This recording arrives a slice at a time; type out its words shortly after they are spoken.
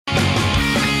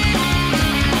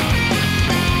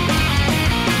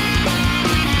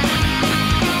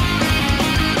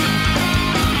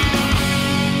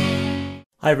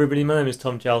Hi everybody, my name is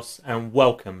Tom Jels and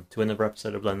welcome to another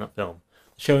episode of Blend That Film,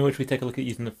 the show in which we take a look at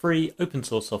using the free open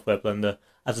source software Blender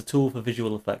as a tool for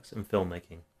visual effects and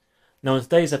filmmaking. Now in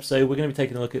today's episode we're going to be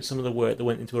taking a look at some of the work that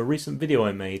went into a recent video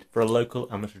I made for a local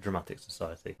amateur dramatic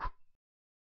society.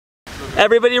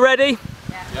 Everybody ready?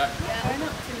 Yeah.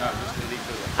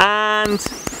 And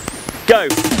go!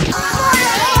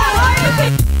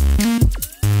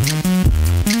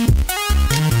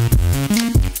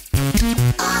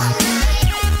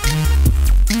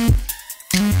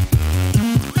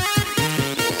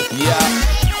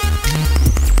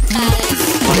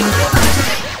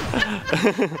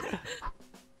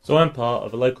 So I'm part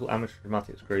of a local amateur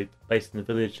dramatics group based in the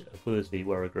village of Willersey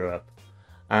where I grew up,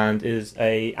 and is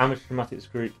a amateur dramatics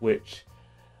group which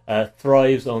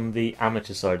thrives on the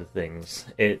amateur side of things.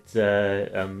 It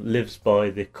lives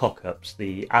by the cock-ups,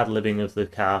 the ad-libbing of the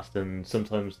cast, and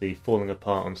sometimes the falling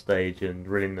apart on stage and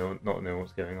really not knowing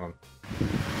what's going on.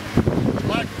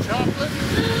 Like chocolate?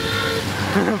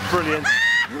 Brilliant.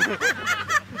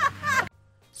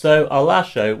 So our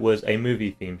last show was a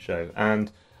movie theme show,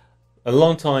 and a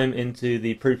long time into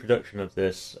the pre-production of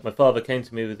this, my father came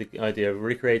to me with the idea of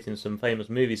recreating some famous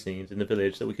movie scenes in the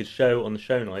village that we could show on the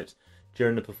show nights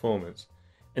during the performance.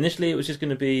 Initially it was just going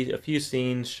to be a few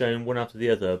scenes shown one after the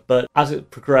other, but as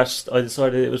it progressed I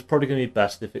decided it was probably going to be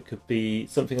best if it could be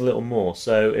something a little more,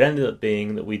 so it ended up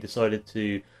being that we decided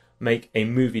to make a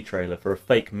movie trailer for a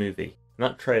fake movie, and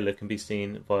that trailer can be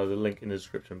seen via the link in the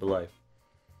description below.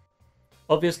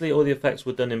 Obviously all the effects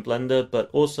were done in Blender, but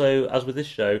also, as with this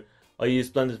show, I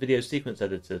used Blender's video sequence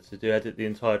editor to edit the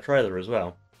entire trailer as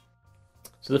well.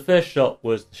 So the first shot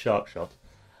was the shark shot,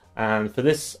 and for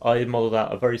this I modelled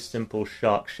out a very simple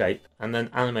shark shape and then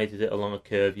animated it along a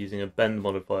curve using a bend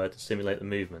modifier to simulate the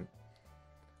movement.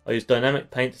 I used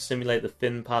dynamic paint to simulate the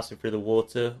fin passing through the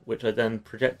water, which I then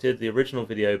projected the original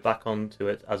video back onto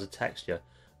it as a texture,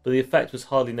 but the effect was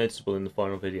hardly noticeable in the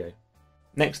final video.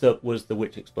 Next up was the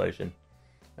witch explosion,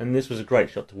 and this was a great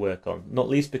shot to work on, not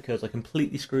least because I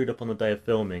completely screwed up on the day of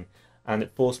filming and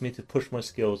it forced me to push my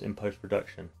skills in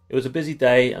post-production. It was a busy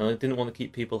day and I didn't want to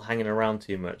keep people hanging around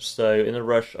too much, so in a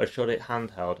rush I shot it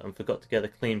handheld and forgot to get a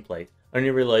clean plate, only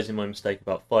realising my mistake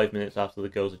about 5 minutes after the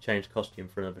girls had changed costume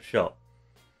for another shot.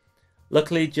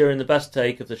 Luckily, during the best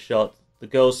take of the shot, the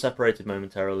girls separated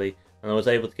momentarily and I was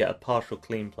able to get a partial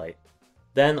clean plate.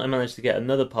 Then I managed to get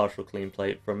another partial clean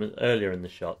plate from earlier in the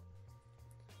shot.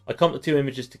 I comped the two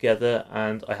images together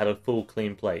and I had a full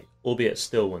clean plate, albeit a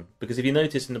still one, because if you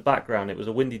notice in the background it was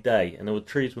a windy day and the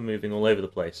trees were moving all over the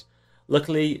place.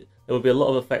 Luckily there would be a lot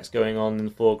of effects going on in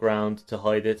the foreground to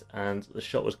hide it, and the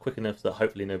shot was quick enough that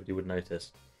hopefully nobody would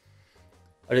notice.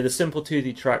 I did a simple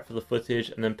 2D track for the footage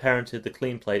and then parented the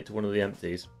clean plate to one of the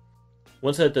empties.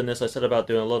 Once I had done this I set about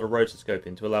doing a lot of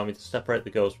rotoscoping to allow me to separate the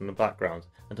girls from the background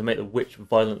and to make the witch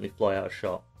violently fly out of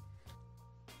shot.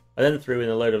 I then threw in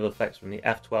a load of effects from the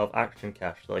F12 action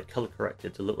cache that I colour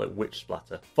corrected to look like witch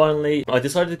splatter. Finally, I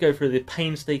decided to go through the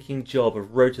painstaking job of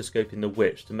rotoscoping the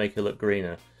witch to make her look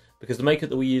greener, because the makeup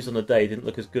that we used on the day didn't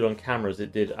look as good on camera as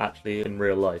it did actually in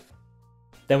real life.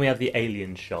 Then we had the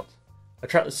alien shot. I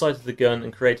tracked the sight of the gun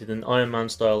and created an Iron Man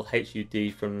style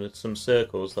HUD from some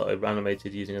circles that I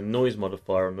animated using a noise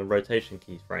modifier on the rotation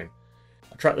keyframe.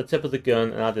 I tracked the tip of the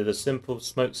gun and added a simple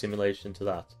smoke simulation to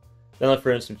that. Then I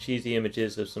threw in some cheesy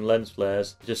images of some lens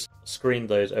flares, just screened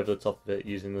those over the top of it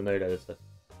using the node editor.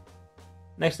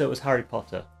 Next up was Harry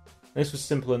Potter. This was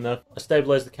simple enough. I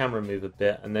stabilised the camera move a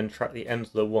bit and then tracked the ends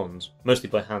of the wands, mostly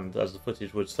by hand as the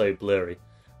footage was so blurry.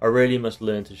 I really must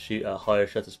learn to shoot at a higher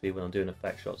shutter speed when I'm doing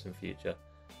effect shots in future.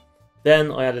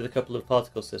 Then I added a couple of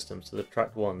particle systems to the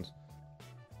tracked wands.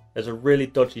 There's a really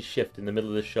dodgy shift in the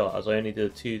middle of the shot as I only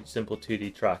did a simple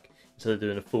 2D track instead of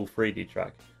doing a full 3D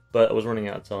track. But I was running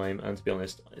out of time, and to be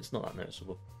honest, it's not that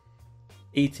noticeable.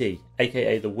 E.T.,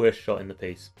 aka the worst shot in the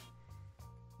piece.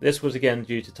 This was again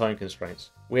due to time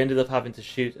constraints. We ended up having to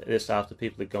shoot this after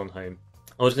people had gone home.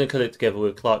 I was going to cut it together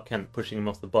with Clark Kent pushing him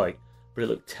off the bike, but it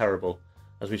looked terrible,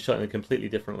 as we shot in a completely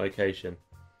different location.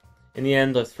 In the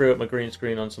end, I threw up my green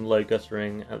screen on some low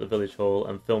guttering at the village hall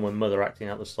and filmed my mother acting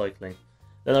out the cycling.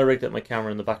 Then I rigged up my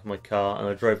camera in the back of my car and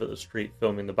I drove up the street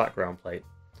filming the background plate.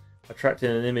 I tracked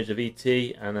in an image of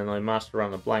E.T. and then I masked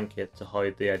around a blanket to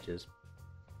hide the edges.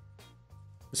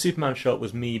 The Superman shot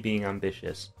was me being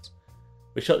ambitious.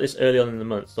 We shot this early on in the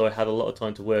month, so I had a lot of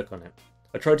time to work on it.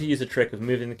 I tried to use the trick of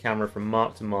moving the camera from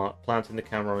mark to mark, planting the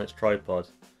camera on its tripod,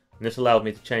 and this allowed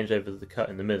me to change over the cut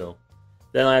in the middle.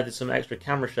 Then I added some extra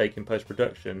camera shake in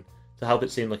post-production to help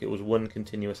it seem like it was one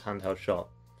continuous handheld shot,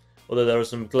 although there are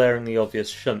some glaringly obvious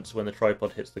shunts when the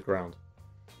tripod hits the ground.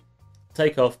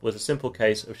 Takeoff was a simple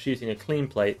case of shooting a clean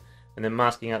plate and then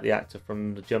masking out the actor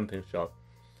from the jumping shot.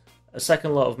 A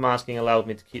second lot of masking allowed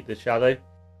me to keep the shadow.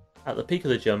 At the peak of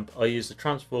the jump, I used the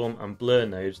transform and blur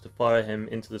nodes to fire him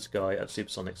into the sky at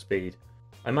supersonic speed.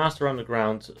 I masked around the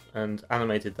ground and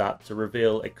animated that to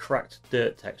reveal a cracked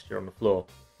dirt texture on the floor.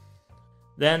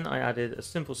 Then I added a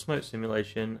simple smoke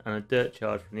simulation and a dirt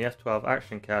charge from the F12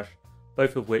 action cache,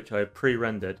 both of which I had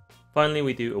pre-rendered. Finally,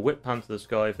 we do a whip pan to the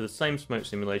sky for the same smoke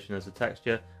simulation as a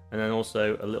texture, and then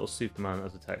also a little Superman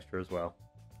as a texture as well.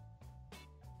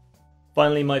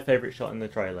 Finally, my favourite shot in the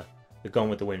trailer, the Gone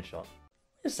with the Wind shot.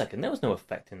 Wait a second, there was no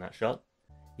effect in that shot.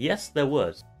 Yes, there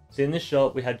was. See, in this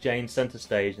shot we had Jane centre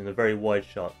stage in a very wide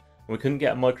shot, and we couldn't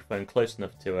get a microphone close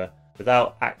enough to her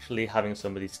without actually having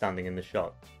somebody standing in the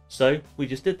shot. So we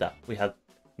just did that. We had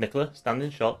Nicola stand in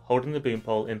shot, holding the boom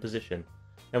pole in position.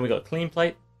 Then we got a clean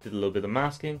plate, did a little bit of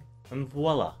masking, and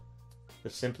voila! The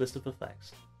simplest of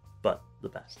effects, but the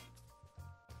best.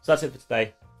 So that's it for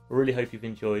today. I really hope you've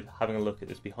enjoyed having a look at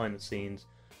this behind the scenes,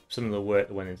 some of the work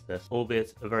that went into this,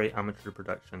 albeit a very amateur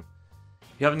production.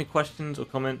 If you have any questions or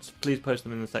comments, please post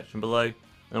them in the section below, and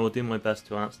I will do my best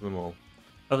to answer them all.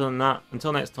 Other than that,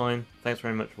 until next time, thanks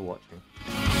very much for watching.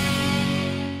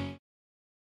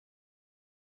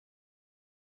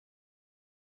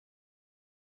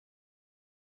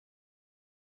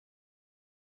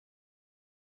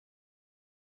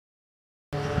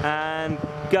 And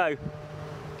go!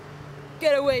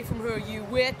 Get away from her, you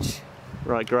witch!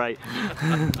 Right, great.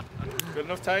 Good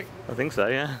enough take? I think so,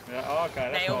 yeah. Yeah, oh,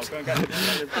 okay, that's Nailed. all. Go and get it.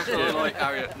 I feel like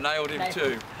Harriet nailed him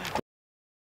too.